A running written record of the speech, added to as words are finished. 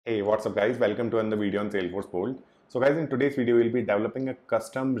Hey, what's up guys? Welcome to another video on Salesforce Bold. So guys, in today's video, we'll be developing a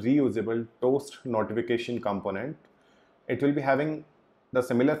custom reusable toast notification component. It will be having the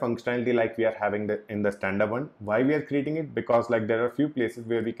similar functionality like we are having in the standard one. Why we are creating it? Because like there are a few places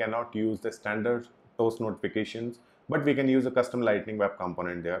where we cannot use the standard toast notifications, but we can use a custom lightning web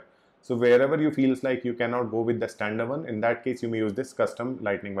component there. So wherever you feels like you cannot go with the standard one, in that case you may use this custom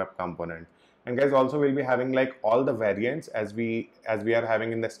lightning web component. And guys, also we'll be having like all the variants as we are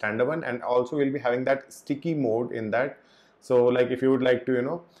having in the standard one, and also we'll be having that sticky mode in that. So like if you would like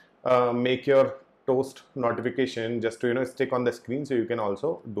to make your toast notification just to stick on the screen, so you can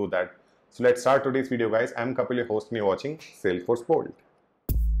also do that. So let's start today's video guys. I'm Kapil, your host, and you're watching Salesforce Bold.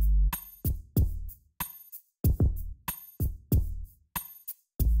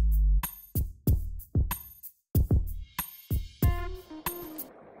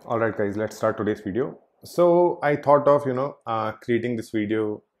 Alright guys, let's start today's video. So I thought of creating this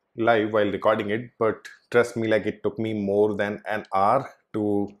video live while recording it, but trust me, like it took me more than an hour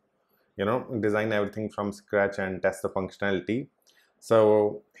to design everything from scratch and test the functionality.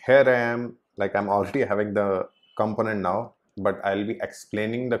 So here I am, like I'm already having the component now, but I'll be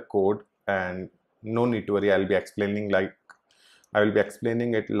explaining the code, and no need to worry, I will be explaining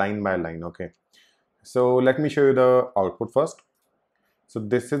it line by line. Okay, so let me show you the output first. So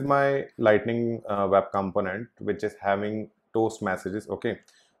this is my lightning web component, which is having toast messages. Okay,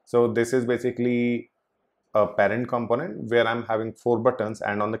 so this is basically a parent component where I'm having 4 buttons,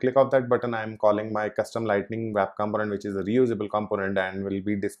 and on the click of that button I'm calling my custom lightning web component, which is a reusable component, and will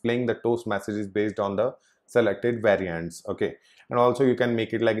be displaying the toast messages based on the selected variants. Okay, and also you can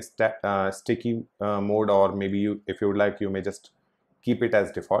make it like sticky mode, or maybe if you would like, you may just keep it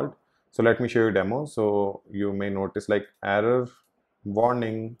as default. So let me show you a demo. So you may notice like error,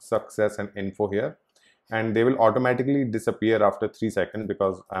 warning, success, and info here, and they will automatically disappear after 3 seconds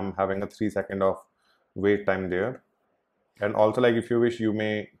because I'm having a 3 second of wait time there. And also, like if you wish, you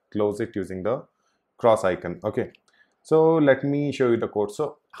may close it using the cross icon. Okay, so let me show you the code.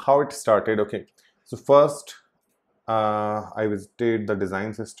 So how it started. Okay, so first I visited the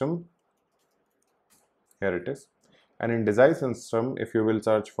design system. Here it is. And in design system, if you will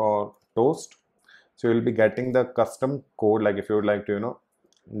search for toast, so you'll be getting the custom code. Like if you would like to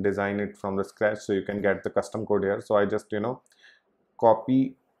design it from the scratch, so you can get the custom code here. So I just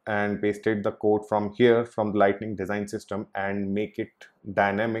copy and pasted the code from here, from the lightning design system, and make it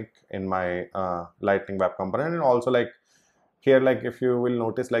dynamic in my lightning web component. And also like here, like if you will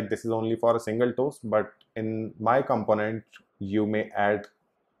notice, like this is only for a single toast, but in my component you may add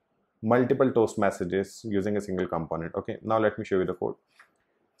multiple toast messages using a single component. Okay, now let me show you the code.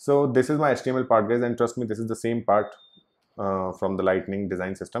 So this is my HTML part guys, and trust me, this is the same part from the lightning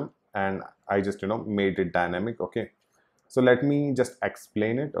design system, and I just made it dynamic. Okay, so let me just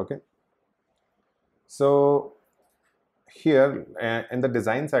explain it. Okay, so here in the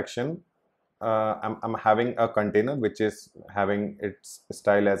design section, I'm having a container which is having its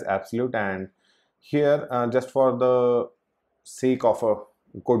style as absolute, and here just for the sake of a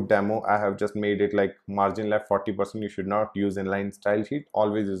good demo, I have just made it like margin left 40%. You should not use inline style sheet,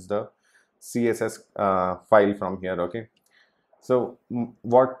 always use the CSS file from here. Okay, so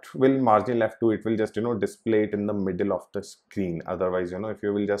what will margin left do? It will just display it in the middle of the screen. Otherwise, if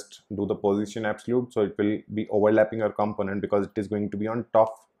you will just do the position absolute, so it will be overlapping your component because it is going to be on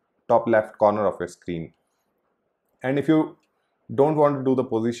top left corner of your screen. And if you don't want to do the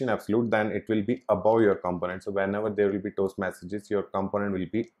position absolute, then it will be above your component. So whenever there will be toast messages, your component will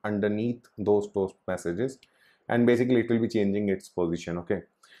be underneath those toast messages, and basically it will be changing its position. Okay,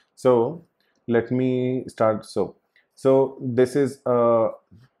 so let me start. So this is a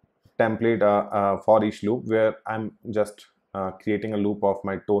template for each loop where I'm just creating a loop of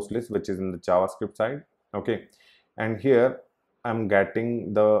my toast list, which is in the JavaScript side. Okay, and here I'm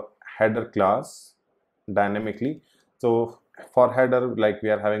getting the header class dynamically. So for header, like we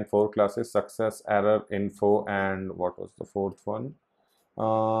are having 4 classes: success, error, info, and what was the fourth one?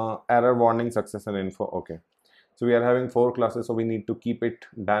 Error, warning, success, and info. Okay, so we are having 4 classes, so we need to keep it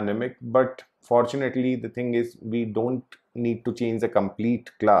dynamic. But fortunately, the thing is, we don't need to change the complete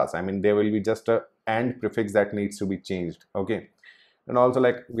class. I mean, there will be just a and prefix that needs to be changed. Okay, and also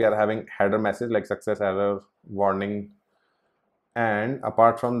like we are having header message like success, error, warning. And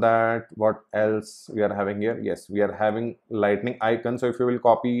apart from that, what else we are having here? Yes, we are having lightning icon. So if you will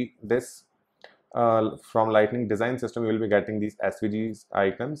copy this from lightning design system, you will be getting these SVGs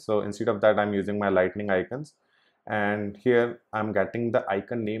icons. So instead of that, I'm using my lightning icons, and here I'm getting the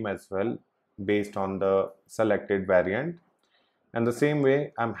icon name as well based on the selected variant. And the same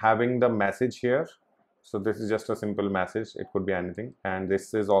way, I'm having the message here So this is just a simple message, it could be anything, and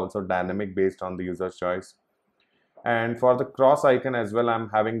this is also dynamic based on the user's choice. And for the cross icon as well, I'm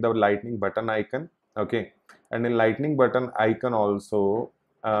having the lightning button icon. Okay, and in lightning button icon also,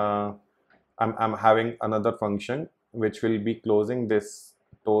 I'm having another function which will be closing this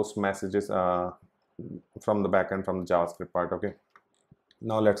toast messages from the backend, from the JavaScript part. Okay,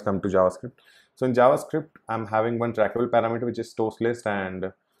 now let's come to JavaScript. So in JavaScript, I'm having one trackable parameter which is toast list,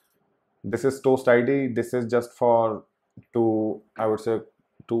 and this is toast ID. This is just for, to, I would say,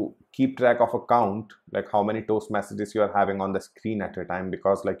 to keep track of a count, like how many toast messages you are having on the screen at a time,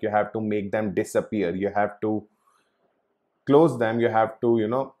 because like you have to make them disappear, you have to close them, you have to, you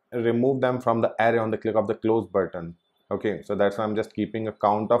know, remove them from the array on the click of the close button. Okay, so that's why I'm just keeping a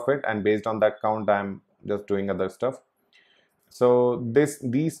count of it, and based on that count I'm just doing other stuff. So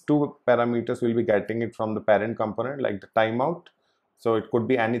these two parameters will be getting it from the parent component, like the timeout. So it could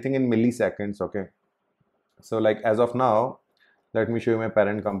be anything in milliseconds. Okay, so like as of now, let me show you my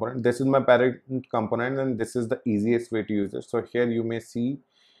parent component. This is my parent component, and this is the easiest way to use it. So here you may see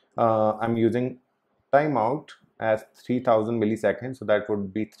I'm using timeout as 3000 milliseconds, so that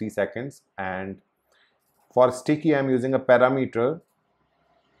would be 3 seconds. And for sticky, I'm using a parameter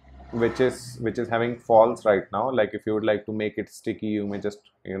which is having false right now. Like if you would like to make it sticky, you may just,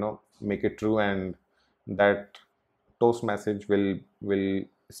 you know, make it true, and that toast message will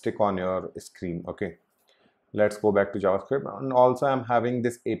stick on your screen. Okay, let's go back to JavaScript. And also I'm having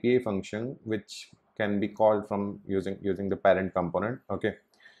this API function which can be called from using the parent component. Okay,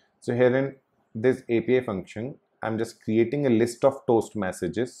 so here in this API function, I'm just creating a list of toast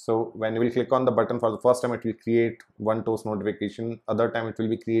messages. So when you will click on the button for the first time, it will create one toast notification. Other time it will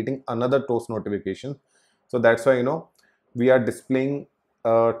be creating another toast notification. So that's why, you know, we are displaying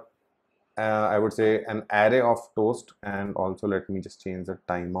I would say an array of toast. And also let me just change the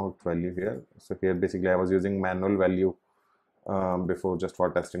timeout value here. So here basically I was using manual value before, just for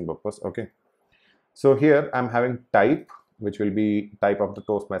testing purpose. Okay, so here I'm having type, which will be type of the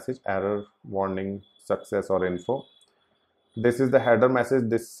toast message, error, warning, success, or info. This is the header message.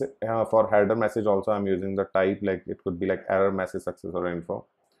 This for header message also I'm using the type, like it could be like error, message, success, or info.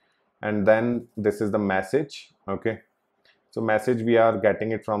 And then this is the message. Okay, so message, we are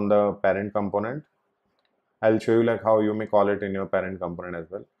getting it from the parent component. I'll show you like how you may call it in your parent component as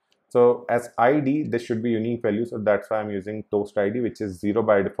well. So as ID, this should be unique value, so that's why I'm using toast ID, which is 0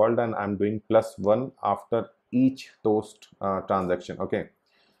 by default, and I'm doing +1 after each toast transaction. Okay,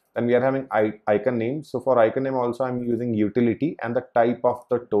 then we are having icon name. So for icon name also I'm using utility and the type of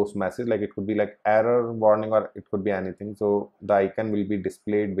the toast message, like it could be like error, warning, or it could be anything. So the icon will be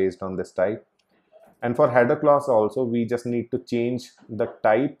displayed based on this type. And for header class also, we just need to change the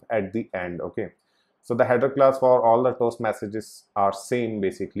type at the end. Okay, so the header class for all the toast messages are same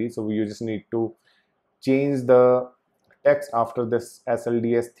basically. So you just need to change the text after this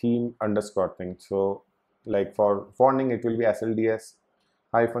SLDS theme underscore thing. So like for warning, it will be SLDS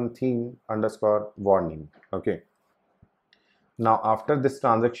 -theme underscore warning. Okay, now after this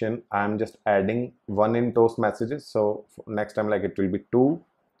transaction, I'm just adding one in toast messages. So next time, like it will be 2.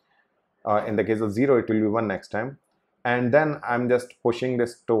 In the case of 0, it will be 1 next time. And then I'm just pushing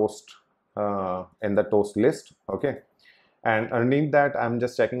this toast in the toast list. Okay, and underneath that I'm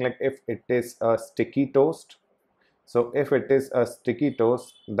just checking like if it is a sticky toast. So if it is a sticky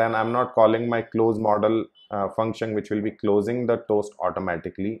toast, then I'm not calling my close model function, which will be closing the toast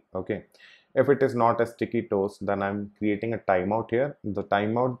automatically. Okay, if it is not a sticky toast, then I'm creating a timeout here. The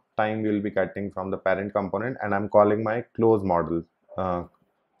timeout time will be getting from the parent component, and I'm calling my close model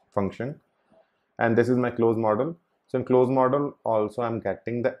function, and this is my close model. So in close model also I'm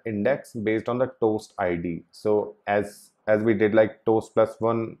getting the index based on the toast ID. So as we did like toast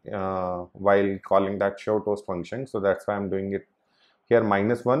 +1 while calling that show toast function, so that's why I'm doing it here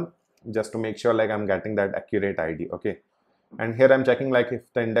 -1, just to make sure like I'm getting that accurate ID. Okay, and here I'm checking like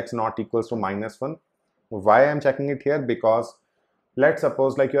if the index not equals to -1. Why I'm checking it here? Because let's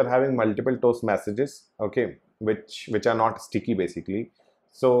suppose like you're having multiple toast messages, okay, which are not sticky basically.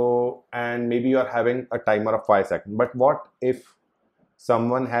 So, and maybe you are having a timer of 5 seconds, but what if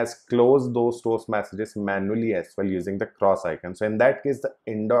someone has closed those toast messages manually as well using the cross icon? So in that case, the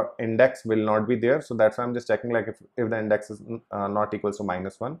index will not be there. So that's why I'm just checking like if the index is not equals to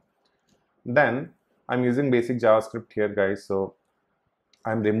 -1, then I'm using basic JavaScript here, guys. So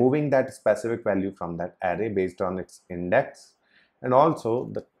I'm removing that specific value from that array based on its index, and also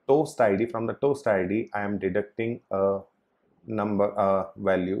the toast ID. From the toast ID, I am deducting a number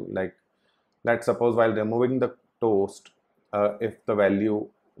value. Like let's suppose while removing the toast, if the value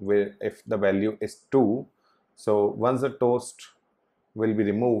is 2, so once the toast will be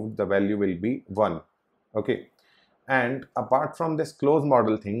removed, the value will be 1. Okay. And apart from this close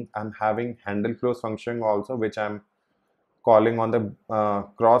model thing, I'm having handle close function also, which I'm calling on the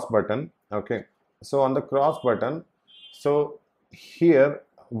cross button. Okay, so on the cross button, so here,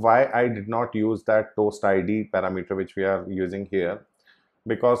 why I did not use that toast ID parameter which we are using here,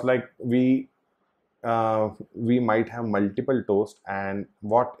 because like we might have multiple toast, and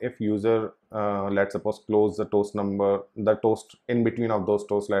what if user let's suppose close the toast number, the toast in between of those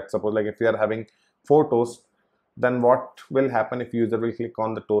toasts. Let's suppose like if we are having 4 toasts, then what will happen if user will click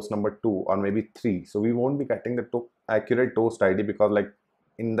on the toast number 2 or maybe 3? So we won't be getting the accurate toast ID, because like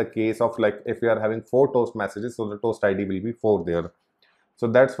in the case of like if we are having 4 toast messages, so the toast ID will be 4 there. So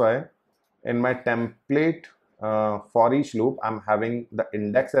that's why in my template for each loop, I'm having the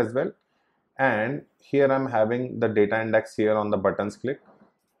index as well, and here I'm having the data index here on the buttons click.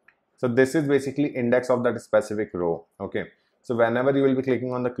 So this is basically index of that specific row. Okay, so whenever you will be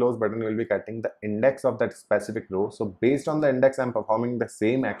clicking on the close button, you will be getting the index of that specific row. So based on the index, I'm performing the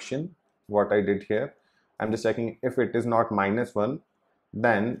same action what I did here. I'm just checking if it is not -1,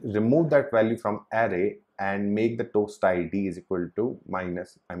 then remove that value from array and make the toast ID is equal to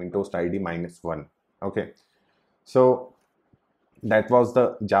toast ID -1. Okay, so that was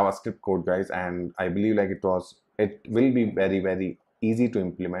the JavaScript code, guys, and I believe like it will be very easy to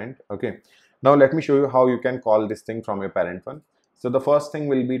implement. Okay, now let me show you how you can call this thing from your parent one. So the first thing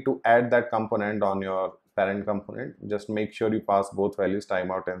will be to add that component on your parent component. Just make sure you pass both values,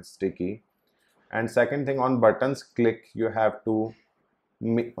 timeout and sticky. And second thing, on buttons click, you have to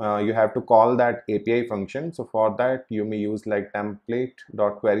call that API function. So for that, you may use like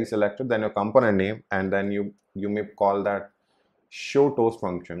template.query selector, then your component name, and then you may call that show toast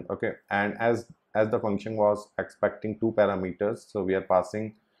function. Okay, and as the function was expecting 2 parameters, so we are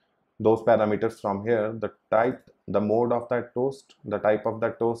passing those parameters from here: the type, the mode of that toast, the type of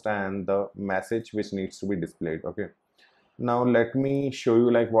that toast, and the message which needs to be displayed. Okay, now let me show you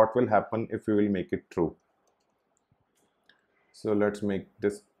like what will happen if we will make it true. So let's make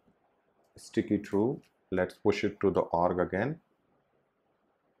this sticky true. Let's push it to the org again.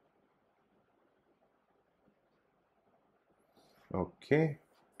 Okay,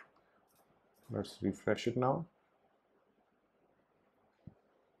 let's refresh it now.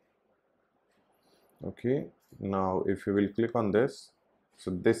 Okay, now if you will click on this,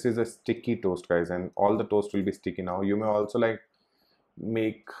 so this is a sticky toast, guys, and all the toast will be sticky. Now you may also like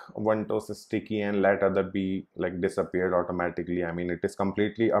make one toast sticky and let other be like disappeared automatically. I mean, it is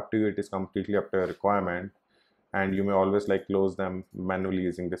completely up to you. It is completely up to your requirement, and you may always like close them manually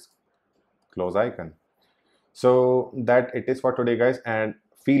using this close icon. So that it is for today, guys, and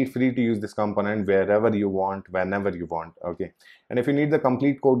feel free to use this component wherever you want, whenever you want. Okay, and if you need the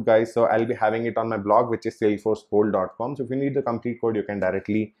complete code, guys, so I'll be having it on my blog, which is salesforcepole.com. So if you need the complete code, you can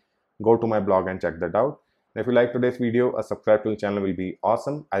directly go to my blog and check that out. And if you like today's video, a subscribe to the channel will be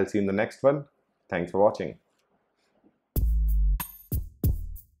awesome. I'll see you in the next one. Thanks for watching.